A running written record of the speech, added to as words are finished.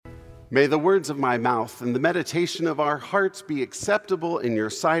May the words of my mouth and the meditation of our hearts be acceptable in your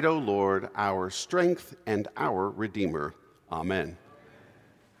sight, O Lord, our strength and our Redeemer. Amen.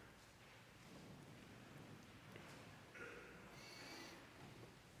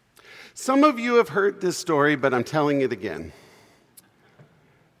 Some of you have heard this story, but I'm telling it again.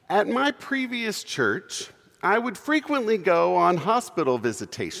 At my previous church, I would frequently go on hospital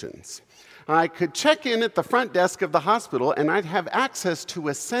visitations. I could check in at the front desk of the hospital, and I'd have access to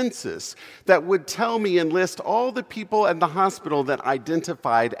a census that would tell me and list all the people at the hospital that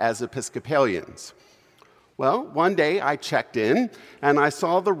identified as Episcopalians. Well, one day I checked in, and I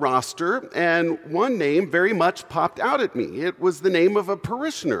saw the roster, and one name very much popped out at me. It was the name of a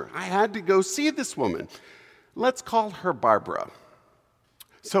parishioner. I had to go see this woman. Let's call her Barbara.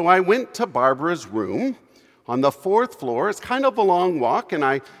 So I went to Barbara's room on the 4th floor. It's kind of a long walk, and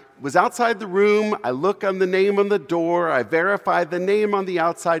I was outside the room. I look on the name on the door. I verified the name on the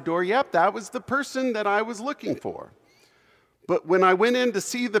outside door. Yep, that was the person that I was looking for. But when I went in to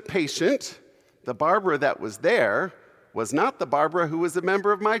see the patient, the Barbara that was there was not the Barbara who was a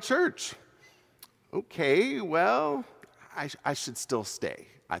member of my church. Okay, well, I should still stay,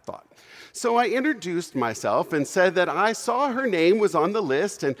 I thought. So I introduced myself and said that I saw her name was on the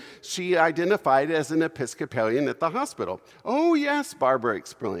list and she identified as an Episcopalian at the hospital. Oh, yes, Barbara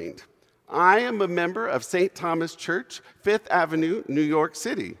explained. I am a member of St. Thomas Church, 5th Avenue, New York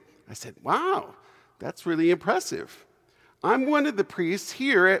City. I said, wow, that's really impressive. I'm one of the priests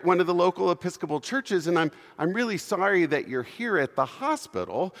here at one of the local Episcopal churches, and I'm really sorry that you're here at the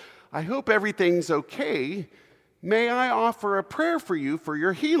hospital. I hope everything's okay. May I offer a prayer for you for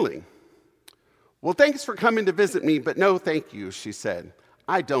your healing? Well, thanks for coming to visit me, but no thank you, she said.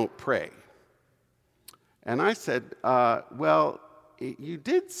 I don't pray. And I said, well, you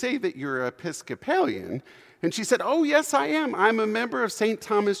did say that you're Episcopalian. And she said, oh, yes, I am. I'm a member of St.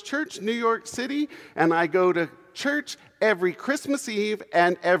 Thomas Church, New York City, and I go to church every Christmas Eve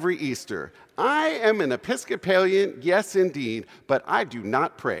and every Easter. I am an Episcopalian, yes, indeed, but I do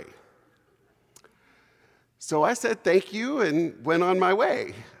not pray. So I said thank you and went on my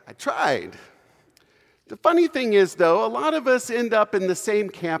way. I tried. The funny thing is, though, a lot of us end up in the same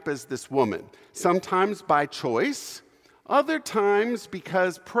camp as this woman, sometimes by choice, other times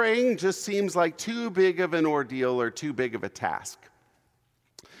because praying just seems like too big of an ordeal or too big of a task.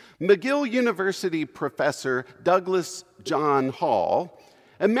 McGill University professor Douglas John Hall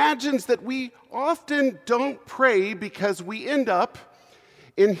imagines that we often don't pray because we end up,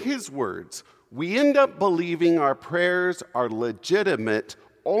 in his words, we end up believing our prayers are legitimate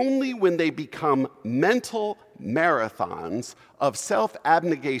only when they become mental marathons of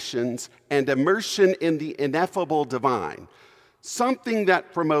self-abnegations and immersion in the ineffable divine, something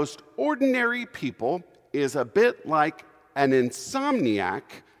that for most ordinary people is a bit like an insomniac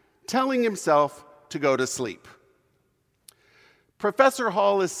telling himself to go to sleep. Professor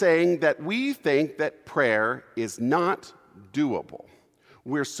Hall is saying that we think that prayer is not doable.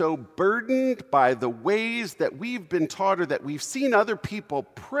 We're so burdened by the ways that we've been taught or that we've seen other people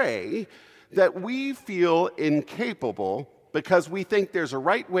pray that we feel incapable because we think there's a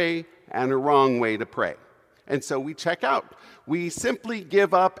right way and a wrong way to pray. And so we check out. We simply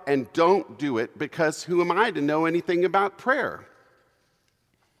give up and don't do it because who am I to know anything about prayer?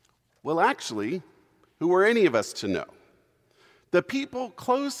 Well, actually, who are any of us to know? The people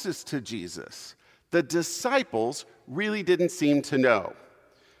closest to Jesus, the disciples, really didn't seem to know.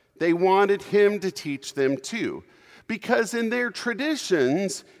 They wanted him to teach them too, because in their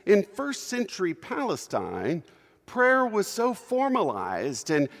traditions in first century Palestine, prayer was so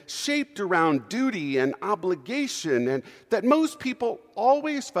formalized and shaped around duty and obligation, and that most people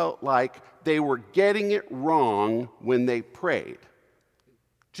always felt like they were getting it wrong when they prayed.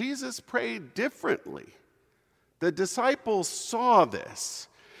 Jesus prayed differently. The disciples saw this.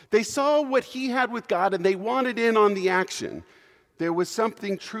 They saw what he had with God, and they wanted in on the action. There was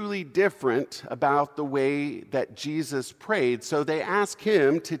something truly different about the way that Jesus prayed, so they asked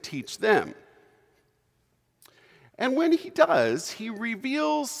him to teach them. And when he does, he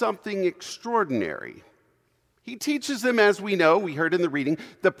reveals something extraordinary. He teaches them, as we know, we heard in the reading,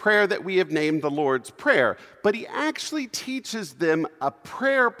 the prayer that we have named the Lord's Prayer. But he actually teaches them a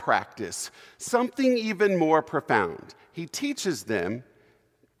prayer practice, something even more profound. He teaches them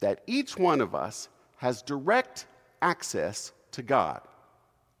that each one of us has direct access to God.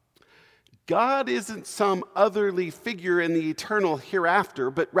 God isn't some otherly figure in the eternal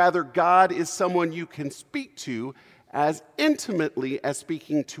hereafter, but rather God is someone you can speak to as intimately as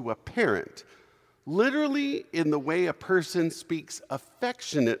speaking to a parent. Literally in the way a person speaks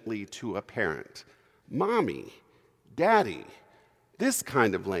affectionately to a parent. Mommy, daddy. this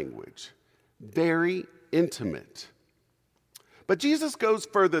kind of language, very intimate. But Jesus goes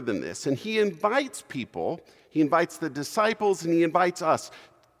further than this, and he invites people, he invites the disciples, and he invites us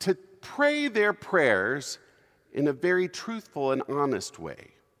to pray their prayers in a very truthful and honest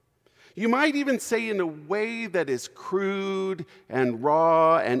way. You might even say in a way that is crude and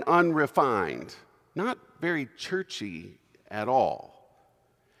raw and unrefined, not very churchy at all.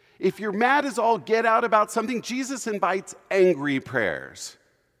 If you're mad as all get out about something, Jesus invites angry prayers.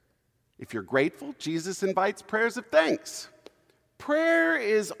 If you're grateful, Jesus invites prayers of thanks. Prayer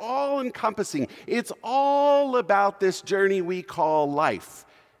is all-encompassing. It's all about this journey we call life.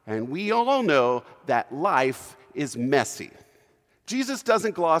 And we all know that life is messy. Jesus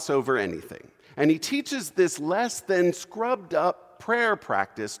doesn't gloss over anything. And he teaches this less than scrubbed up prayer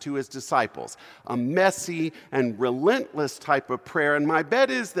practice to his disciples, a messy and relentless type of prayer. And my bet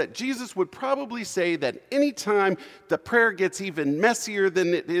is that Jesus would probably say that anytime the prayer gets even messier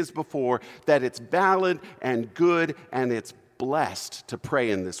than it is before, that it's valid and good and it's blessed to pray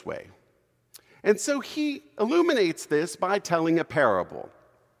in this way. And so he illuminates this by telling a parable.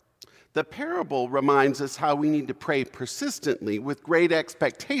 The parable reminds us how we need to pray persistently with great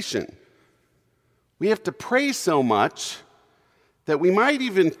expectation. We have to pray so much that we might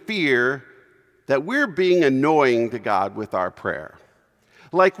even fear that we're being annoying to God with our prayer.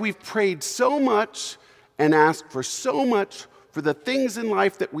 Like we've prayed so much and asked for so much for the things in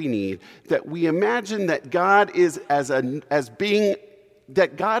life that we need, that we imagine that God is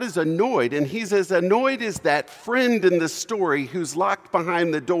that God is annoyed, and he's as annoyed as that friend in the story who's locked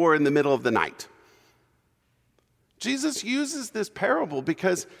behind the door in the middle of the night. Jesus uses this parable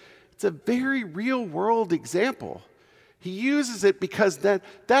because it's a very real-world example. He uses it because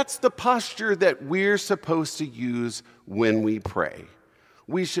that's the posture that we're supposed to use when we pray.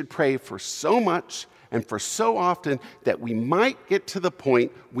 We should pray for so much and for so often that we might get to the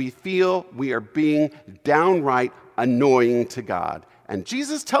point we feel we are being downright annoying to God. And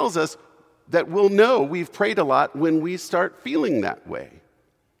Jesus tells us that we'll know we've prayed a lot when we start feeling that way.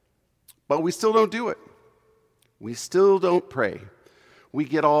 But we still don't do it. We still don't pray. We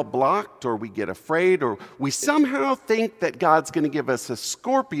get all blocked, or we get afraid, or we somehow think that God's going to give us a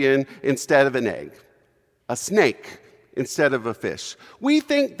scorpion instead of an egg, a snake instead of a fish. We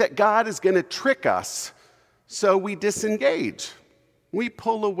think that God is going to trick us, so we disengage. We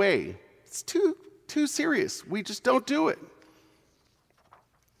pull away. It's too serious. We just don't do it.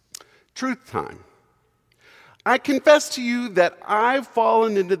 Truth time. I confess to you that I've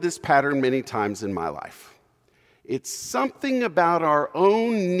fallen into this pattern many times in my life. It's something about our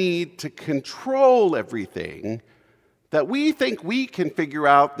own need to control everything that we think we can figure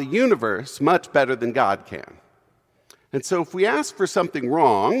out the universe much better than God can. And so if we ask for something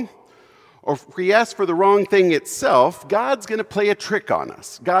wrong, or if we ask for the wrong thing itself, God's going to play a trick on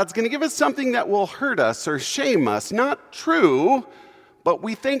us. God's going to give us something that will hurt us or shame us. Not true, but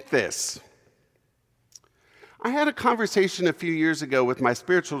we think this. I had a conversation a few years ago with my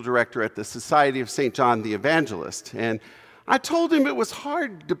spiritual director at the Society of St. John the Evangelist, and I told him it was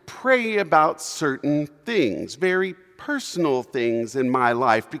hard to pray about certain things, very personal things in my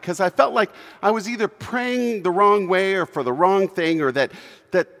life, because I felt like I was either praying the wrong way or for the wrong thing, or that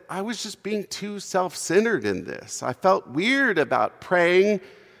I was just being too self-centered in this. I felt weird about praying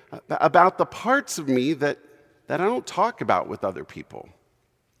about the parts of me that I don't talk about with other people.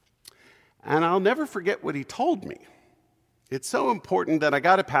 And I'll never forget what he told me. It's so important that I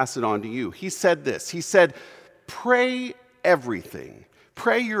got to pass it on to you. He said this. He said, pray everything.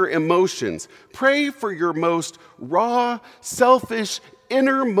 Pray your emotions. Pray for your most raw, selfish,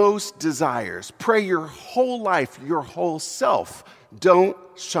 innermost desires. Pray your whole life, your whole self. Don't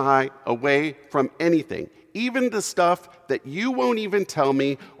shy away from anything, even the stuff that you won't even tell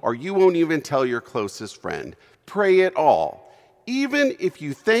me or you won't even tell your closest friend. Pray it all, even if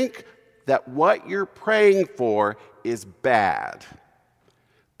you think that what you're praying for is bad.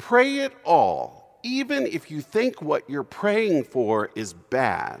 Pray it all, even if you think what you're praying for is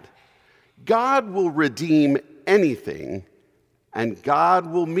bad. God will redeem anything, and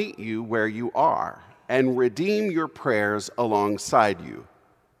God will meet you where you are and redeem your prayers alongside you.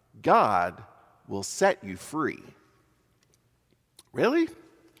 God will set you free. Really?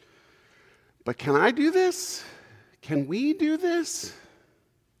 But can I do this? Can we do this?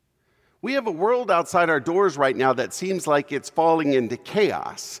 We have a world outside our doors right now that seems like it's falling into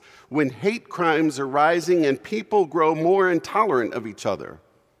chaos when hate crimes are rising and people grow more intolerant of each other.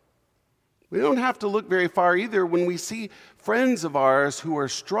 We don't have to look very far either when we see friends of ours who are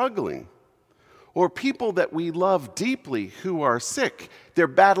struggling, or people that we love deeply who are sick. They're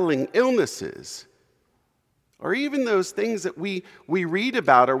battling illnesses. Or even those things that we read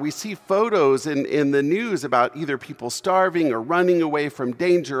about or we see photos in the news about either people starving or running away from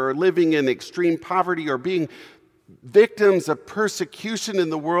danger or living in extreme poverty or being victims of persecution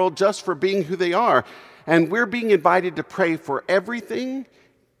in the world just for being who they are. And we're being invited to pray for everything,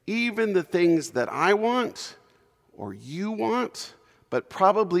 even the things that I want or you want, but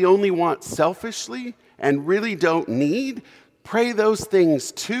probably only want selfishly and really don't need. Pray those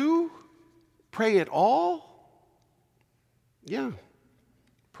things too. Pray it all. Yeah,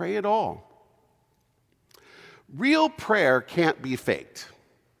 pray it all. Real prayer can't be faked.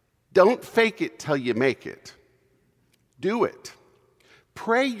 Don't fake it till you make it. Do it.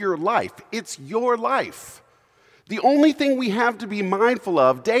 Pray your life. It's your life. The only thing we have to be mindful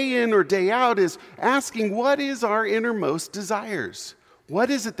of day in or day out is asking, what is our innermost desires?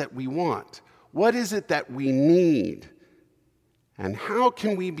 What is it that we want? What is it that we need? And how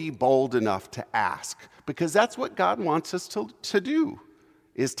can we be bold enough to ask? Because that's what God wants us to do,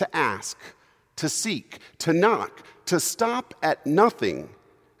 is to ask, to seek, to knock, to stop at nothing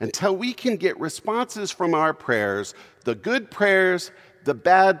until we can get responses from our prayers, the good prayers, the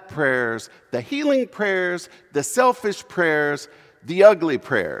bad prayers, the healing prayers, the selfish prayers, the ugly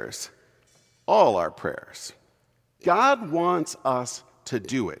prayers, all our prayers. God wants us to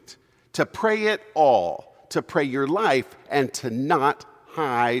do it, to pray it all, to pray your life, and to not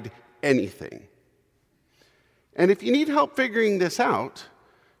hide anything. And if you need help figuring this out,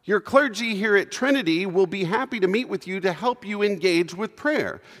 your clergy here at Trinity will be happy to meet with you to help you engage with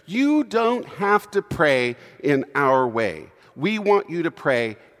prayer. You don't have to pray in our way. We want you to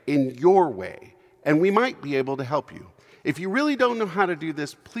pray in your way, and we might be able to help you. If you really don't know how to do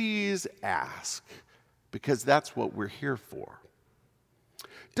this, please ask, because that's what we're here for.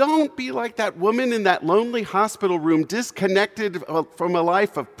 Don't be like that woman in that lonely hospital room, disconnected from a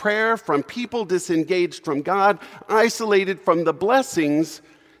life of prayer, from people, disengaged from God, isolated from the blessings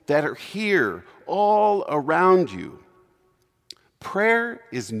that are here all around you. Prayer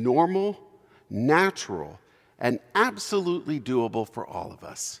is normal, natural, and absolutely doable for all of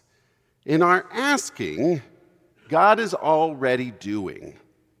us. In our asking, God is already doing.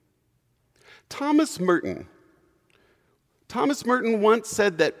 Thomas Merton once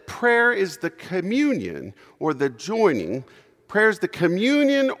said that prayer is the communion or the joining. Prayer is the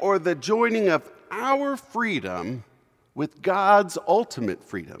communion or the joining of our freedom with God's ultimate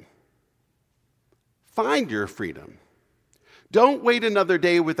freedom. Find your freedom. Don't wait another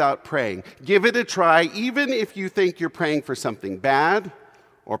day without praying. Give it a try, even if you think you're praying for something bad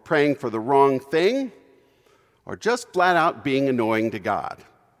or praying for the wrong thing or just flat out being annoying to God.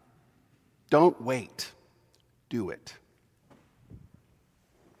 Don't wait. Do it.